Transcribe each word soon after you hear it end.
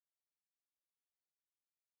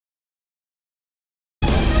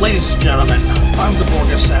Ladies and gentlemen, I'm the Borg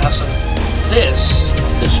Assassin. This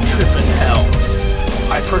is Trippin' Hell.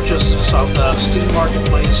 I purchased this off the Steam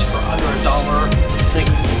Marketplace for under $1. I think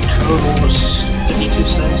total was 52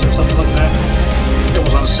 cents or something like that. It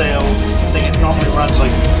was on sale. I think it normally runs like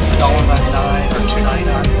 $1.99 or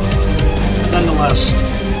 $2.99. Nonetheless,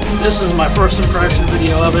 this is my first impression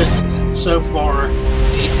video of it. So far,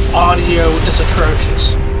 the audio is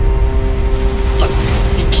atrocious.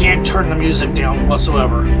 You can't turn the music down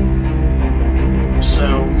whatsoever.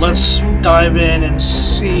 So let's dive in and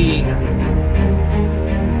see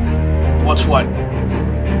what's what.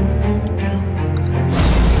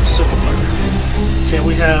 Single player. Okay,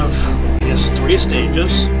 we have, I guess, 3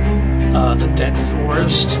 stages. The Dead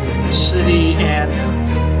Forest, City, and...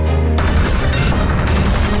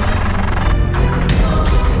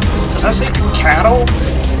 Does that say cattle?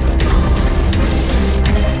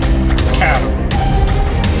 Cattle.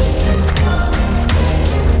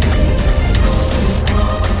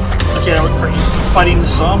 Okay, are you fighting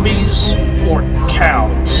zombies or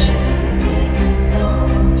cows?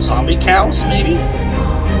 Zombie cows, maybe?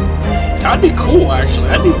 That'd be cool, actually.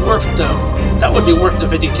 That'd be worth the... That would be worth the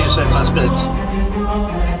 52 cents I spent.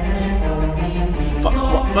 Fuck,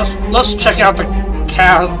 well, let's check out the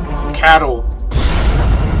cattle.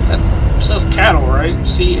 That says cattle, right?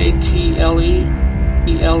 C-A-T-L-E?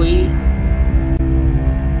 E-L-E?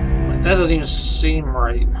 Like, that doesn't even seem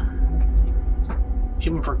right.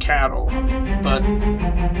 Even for cattle, but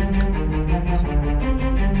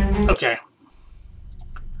okay.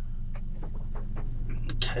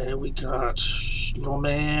 Okay, we got little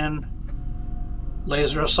man,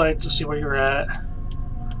 laser sight to see where you're at.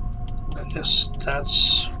 I guess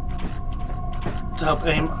that's to help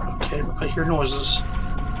aim. Okay, I hear noises.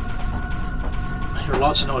 I hear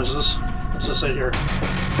lots of noises. What's this say here?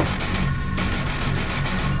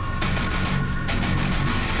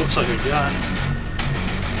 Looks like a gun.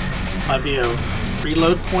 Might be a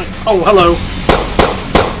reload point. Oh, hello!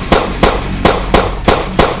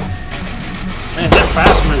 Man, they're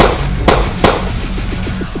fast moving.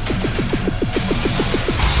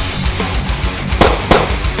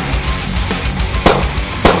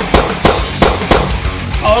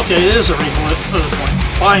 Oh, okay, it is a reload point.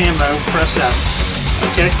 Buy ammo, press F.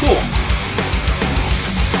 Okay, cool.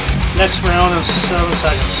 Next round is 7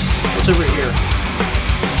 seconds. What's over here?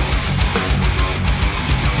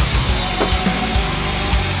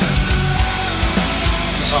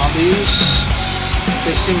 Zombies.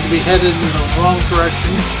 They seem to be headed in the wrong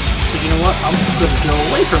direction. So you know what? I'm going to go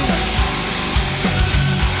away from them.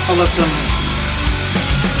 I'll let them...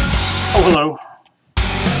 Oh, hello.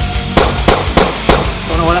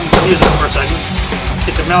 Don't know what happened to the music for a second.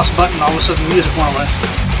 Hit the mouse button, all of a sudden the music went away.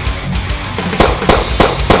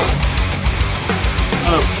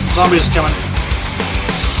 Oh, zombies are coming.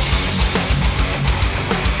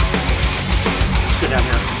 Let's go down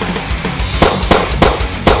here.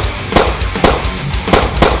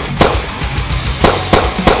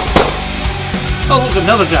 Oh, look,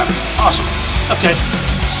 another gun. Awesome. Okay.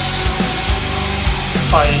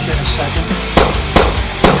 Probably here in a second.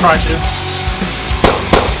 I'll try to.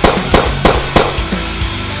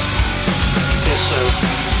 Okay, so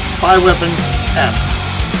buy weapon F.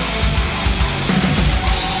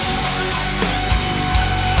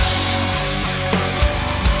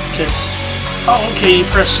 Okay. Oh, okay, you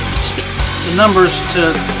press the numbers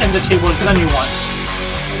to indicate what gun you want.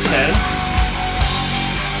 Okay.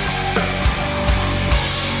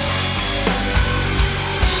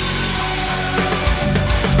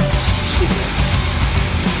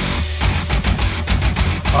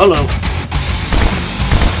 Hello.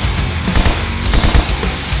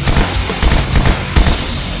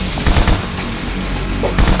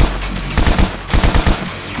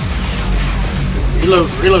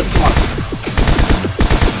 Reload, come on.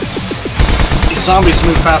 These zombies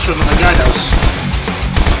move faster than the guy does.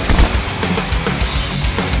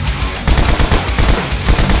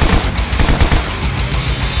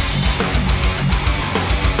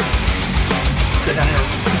 Go down here,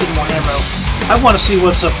 get more ammo. I want to see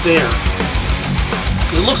what's up there,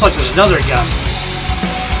 because it looks like there's another gun.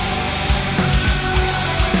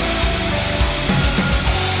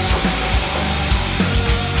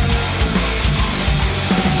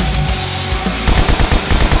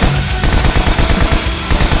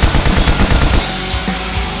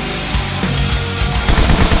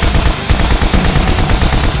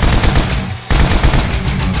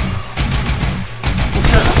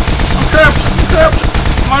 I'm trapped.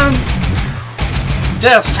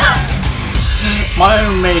 Death. My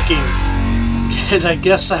own making. And I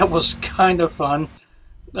guess that was kind of fun.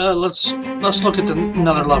 Let's look at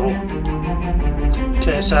another level.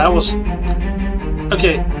 Okay, so that was...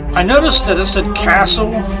 Okay, I noticed that it said castle,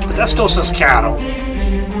 but that still says cattle.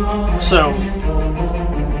 So,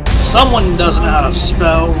 someone doesn't know how to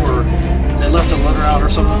spell, or they left a letter out or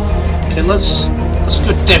something. Okay, let's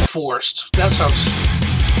go dead forest. That sounds...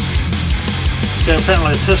 Okay,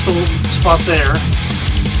 apparently a pistol spot there.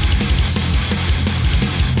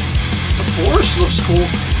 The forest looks cool.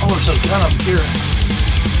 Oh, there's a gun up here.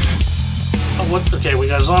 Oh, what? Okay, we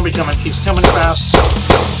got a zombie coming. He's coming fast.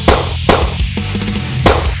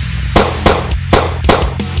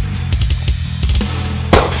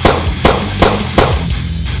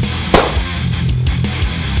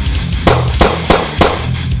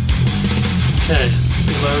 Okay,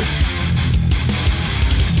 reload.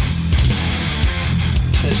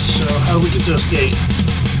 Okay, so how do we get to this gate?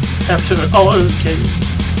 F to... Oh, okay.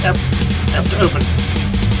 F to open.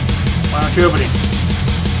 Why aren't you opening?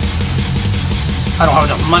 I don't have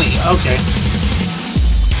enough money. Okay.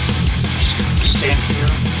 Just stand here.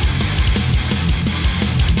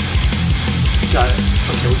 Got it.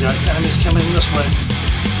 Okay, we got enemies coming this way.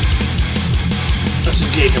 Let's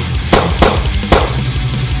engage them.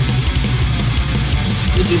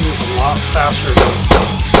 They do move a lot faster than...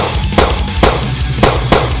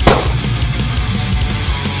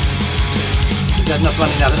 Okay. We got enough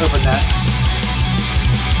money now to open that.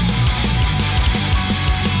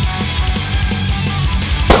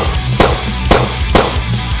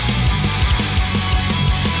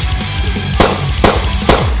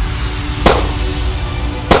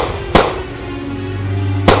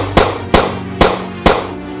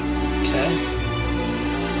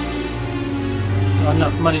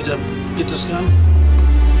 Enough money to get this gun.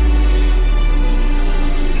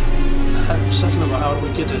 I had a second about how do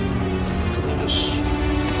we get it. Do we just...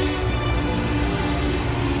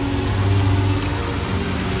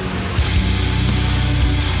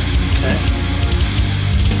 Okay.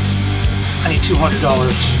 I need $200.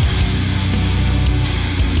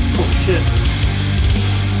 Oh shit.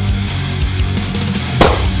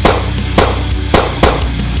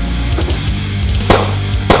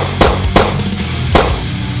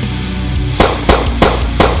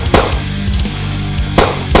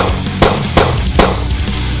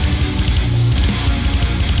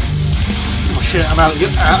 Shit, I'm out of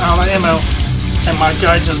ammo, and my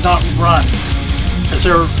guy does not run. Is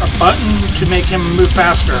there a button to make him move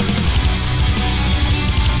faster?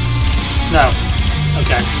 No.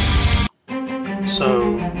 Okay.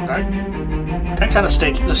 So that kind of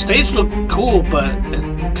stage. The stage looked cool, but it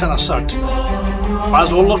kind of sucked. Might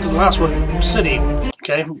as well look at the last one. City.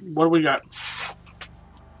 Okay. What do we got?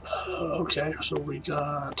 Okay. So we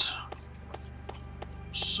got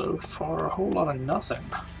so far a whole lot of nothing.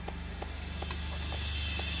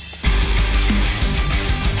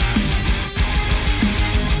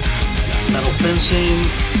 Metal fencing,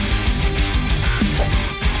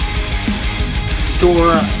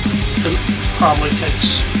 door, it probably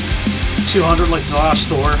takes 200 like the last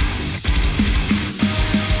door.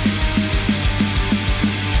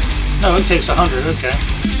 No, it takes 100, okay.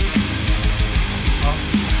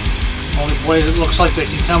 Well, only way it looks like they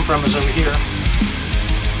can come from is over here.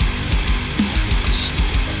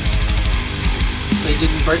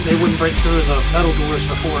 They wouldn't break through the metal doors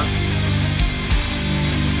before.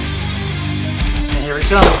 Here we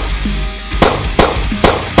come.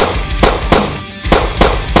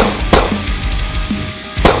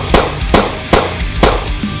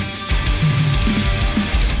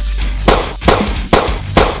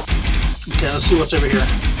 Okay, let's see what's over here.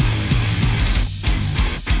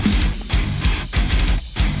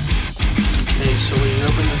 Okay, so we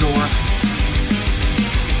open the door.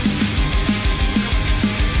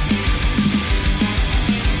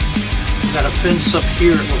 We got a fence up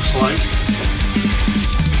here, it looks like.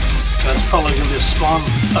 That's probably going to be a spawn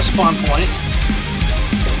point.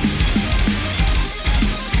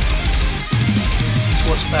 So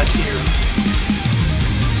what's back here?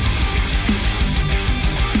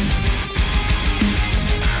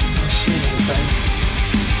 I don't see anything.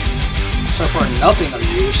 So far, nothing of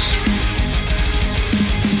use.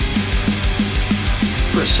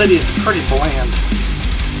 For a city, it's pretty bland.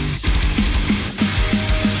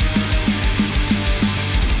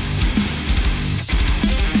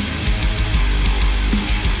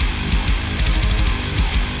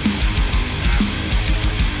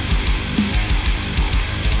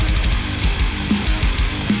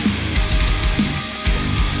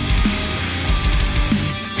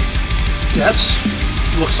 That's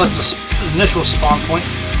looks like the initial spawn point.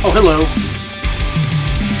 Oh, hello.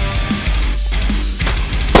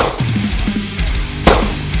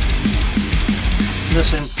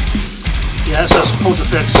 Missing. Yeah, it says hold to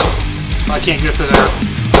fix. I can't get through there.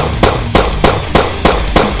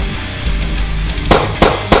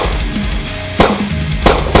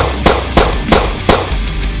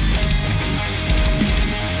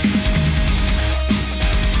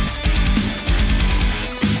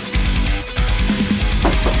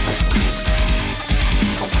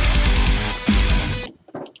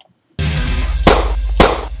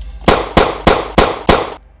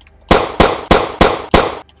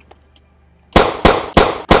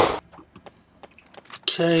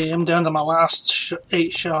 Okay, I'm down to my last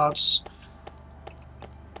 8 shots.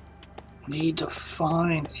 Need to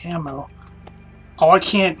find ammo. Oh, I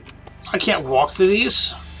can't walk through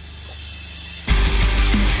these.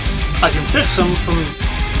 I can fix them from,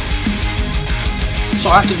 so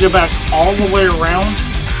I have to go back all the way around.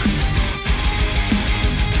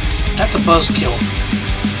 That's a buzzkill.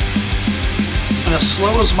 And as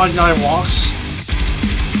slow as my guy walks,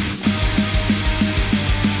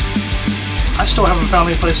 I still haven't found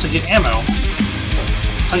any place to get ammo.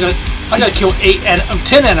 I gotta kill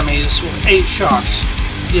 10 enemies with 8 shots.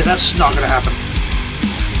 Yeah, that's not gonna happen.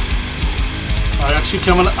 I got 2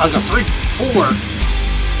 coming. I got 4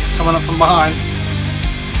 coming up from behind.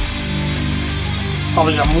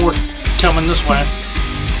 Probably got more coming this way.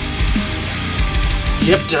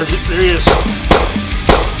 Yep, there he is.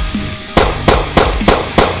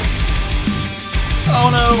 Oh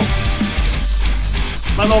no!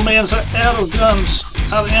 My little man's out of guns,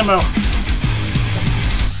 out of ammo.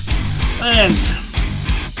 And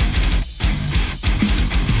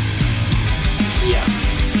yeah.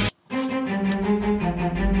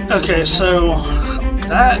 Okay, so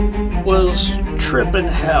that was Trippin'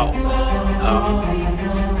 Hell.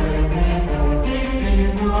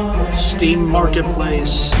 Steam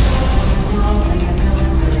Marketplace.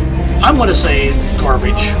 I'm gonna say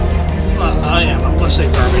garbage. I'm gonna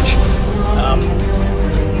say garbage.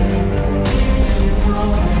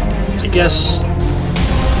 I guess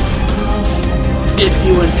if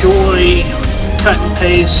you enjoy cut and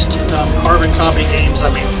paste carbon copy games, I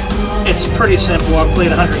mean, it's pretty simple. I've played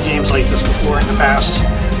 100 games like this before in the past.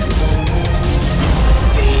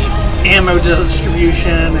 The ammo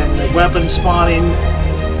distribution and the weapon spawning,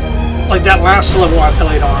 like that last level I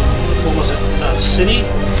played on, what was it, City?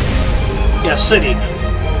 Yeah, City.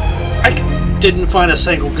 I didn't find a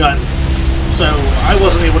single gun, so I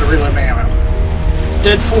wasn't able to reload my ammo.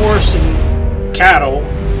 Dead Forest and Cattle,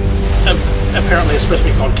 apparently it's supposed to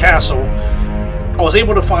be called Castle, I was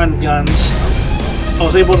able to find guns. I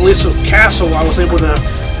was able to, at least with Castle, I was able to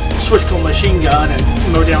switch to a machine gun and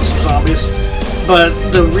mow down some zombies. But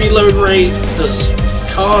the reload rate, the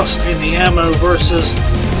cost, and the ammo versus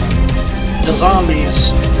the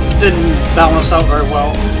zombies didn't balance out very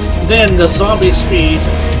well. Then the zombie speed,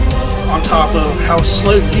 on top of how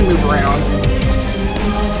slow you move around,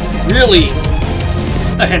 really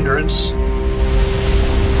a hindrance.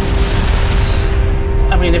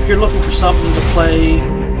 I mean, if you're looking for something to play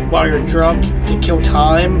while you're drunk to kill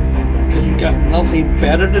time because you've got nothing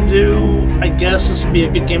better to do, I guess this would be a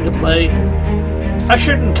good game to play. I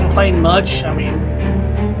shouldn't complain much. I mean,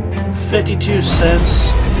 52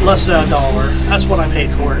 cents, less than $1. That's what I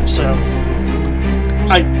paid for it, so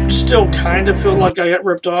I still kind of feel like I got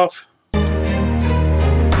ripped off.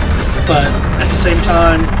 But at the same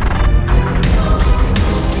time,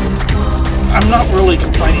 I'm not really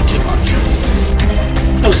complaining too much.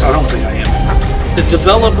 At least I don't think I am. The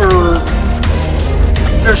developer,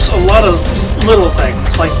 there's a lot of little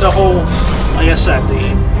things, like the whole, like I said,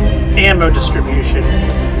 the ammo distribution,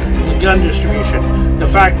 the gun distribution, the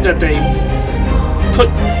fact that they put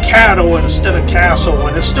cattle instead of castle,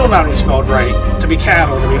 and it's still not even spelled right, to be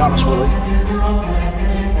cattle, to be honest with you.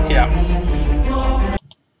 Yeah.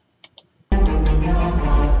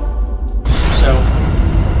 So,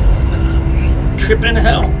 Trippin'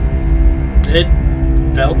 Hell. It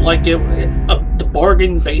felt like the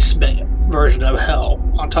bargain basement version of Hell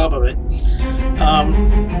on top of it.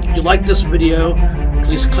 If you like this video,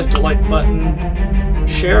 please click the like button,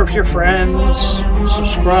 share with your friends,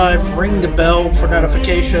 subscribe, ring the bell for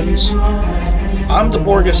notifications. I'm the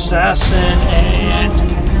Borg Assassin, and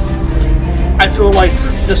I feel like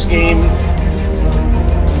this game,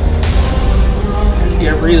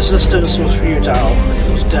 yeah, Resistance was futile.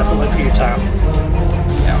 It was definitely futile.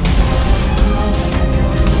 Yeah.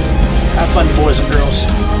 Have fun, boys and girls.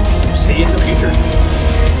 See you in the future.